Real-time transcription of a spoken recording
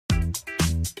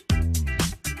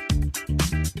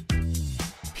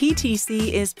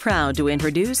PTC is proud to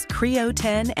introduce Creo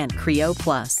 10 and Creo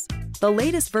Plus, the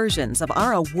latest versions of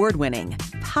our award-winning,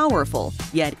 powerful,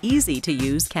 yet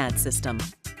easy-to-use CAD system.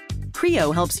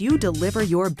 Creo helps you deliver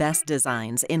your best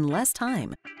designs in less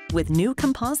time with new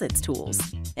composites tools,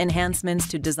 enhancements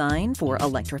to design for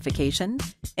electrification,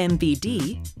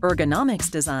 MVD,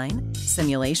 ergonomics design,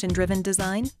 simulation-driven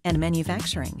design, and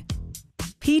manufacturing.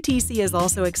 PTC is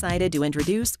also excited to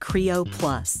introduce Creo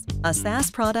Plus, a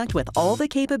SaaS product with all the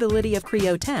capability of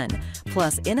Creo 10,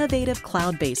 plus innovative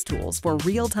cloud-based tools for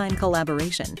real-time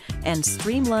collaboration and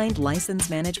streamlined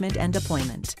license management and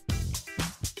deployment.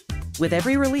 With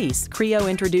every release, Creo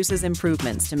introduces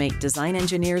improvements to make design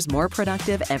engineers more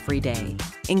productive every day,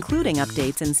 including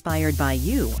updates inspired by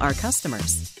you, our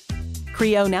customers.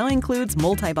 Creo now includes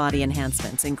multi-body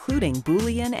enhancements, including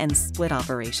Boolean and split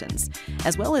operations,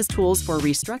 as well as tools for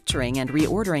restructuring and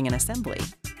reordering an assembly.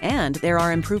 And there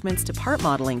are improvements to part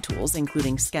modeling tools,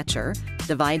 including Sketcher,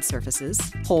 divide surfaces,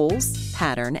 holes,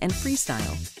 pattern, and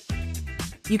freestyle.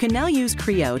 You can now use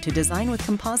Creo to design with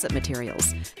composite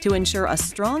materials to ensure a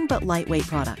strong but lightweight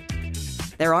product.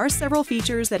 There are several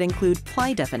features that include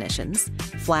ply definitions,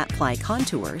 flat ply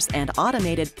contours, and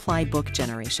automated ply book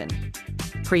generation.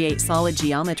 Create solid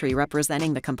geometry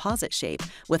representing the composite shape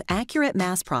with accurate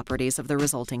mass properties of the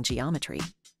resulting geometry.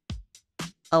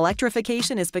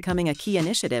 Electrification is becoming a key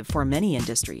initiative for many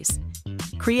industries.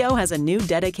 Creo has a new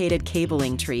dedicated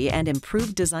cabling tree and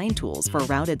improved design tools for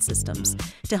routed systems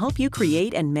to help you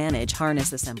create and manage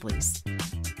harness assemblies.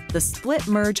 The Split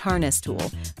Merge Harness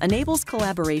tool enables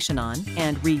collaboration on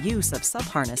and reuse of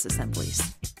sub-harness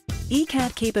assemblies.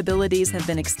 ECAD capabilities have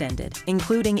been extended,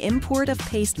 including import of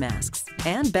paste masks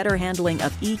and better handling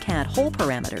of ECAD hole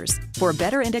parameters for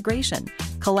better integration,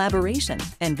 collaboration,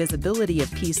 and visibility of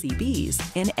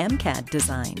PCBs in MCAD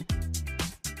design.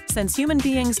 Since human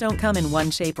beings don't come in one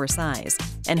shape or size,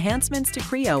 enhancements to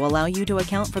Creo allow you to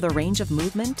account for the range of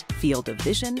movement, field of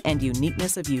vision, and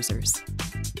uniqueness of users.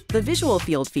 The visual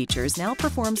field features now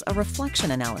performs a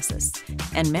reflection analysis,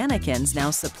 and mannequins now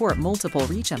support multiple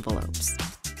reach envelopes.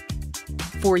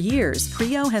 For years,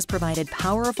 Creo has provided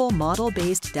powerful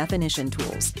model-based definition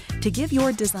tools to give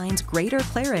your designs greater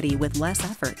clarity with less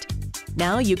effort.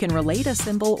 Now you can relate a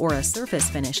symbol or a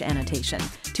surface finish annotation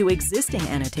to existing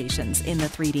annotations in the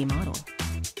 3D model.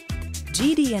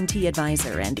 GD&T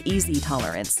Advisor and Easy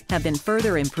Tolerance have been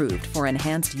further improved for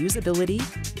enhanced usability,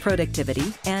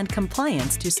 productivity, and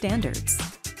compliance to standards.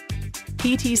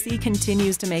 PTC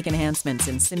continues to make enhancements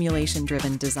in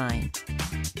simulation-driven design.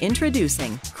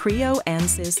 Introducing Creo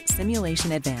ANSYS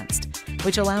Simulation Advanced,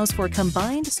 which allows for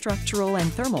combined structural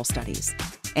and thermal studies,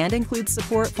 and includes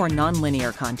support for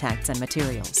nonlinear contacts and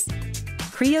materials.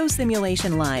 Creo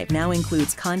Simulation Live now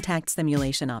includes contact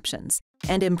simulation options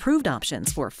and improved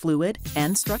options for fluid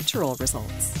and structural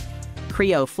results.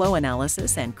 Creo Flow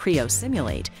Analysis and Creo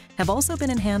Simulate have also been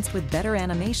enhanced with better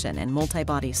animation and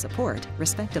multi-body support,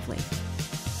 respectively.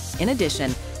 In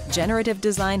addition, generative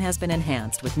design has been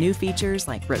enhanced with new features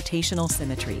like rotational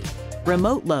symmetry,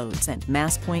 remote loads, and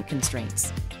mass point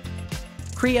constraints.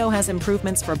 Creo has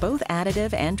improvements for both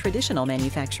additive and traditional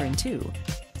manufacturing too.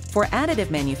 For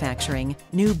additive manufacturing,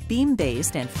 new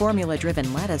beam-based and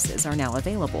formula-driven lattices are now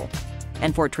available.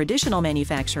 And for traditional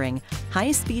manufacturing,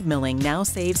 high-speed milling now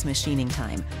saves machining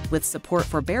time with support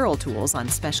for barrel tools on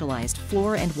specialized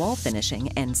floor and wall finishing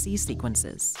NC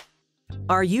sequences.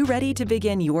 Are you ready to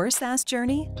begin your SaaS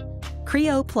journey?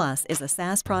 Creo Plus is a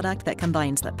SaaS product that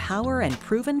combines the power and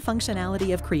proven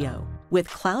functionality of Creo with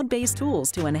cloud-based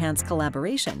tools to enhance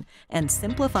collaboration and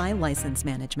simplify license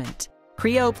management.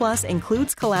 Creo Plus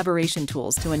includes collaboration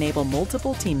tools to enable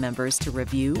multiple team members to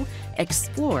review,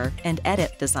 explore, and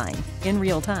edit design in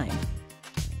real time.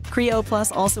 Creo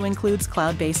Plus also includes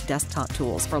cloud-based desktop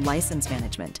tools for license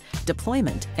management,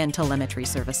 deployment, and telemetry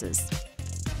services.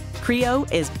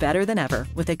 Creo is better than ever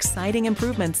with exciting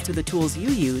improvements to the tools you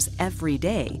use every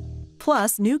day,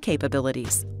 plus new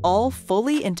capabilities, all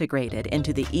fully integrated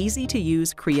into the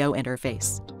easy-to-use Creo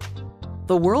interface.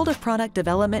 The world of product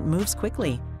development moves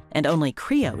quickly, and only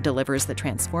Creo delivers the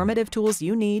transformative tools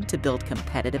you need to build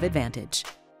competitive advantage.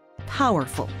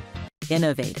 Powerful,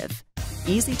 innovative,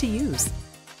 easy to use.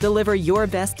 Deliver your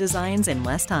best designs in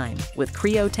less time with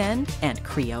Creo 10 and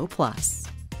Creo Plus.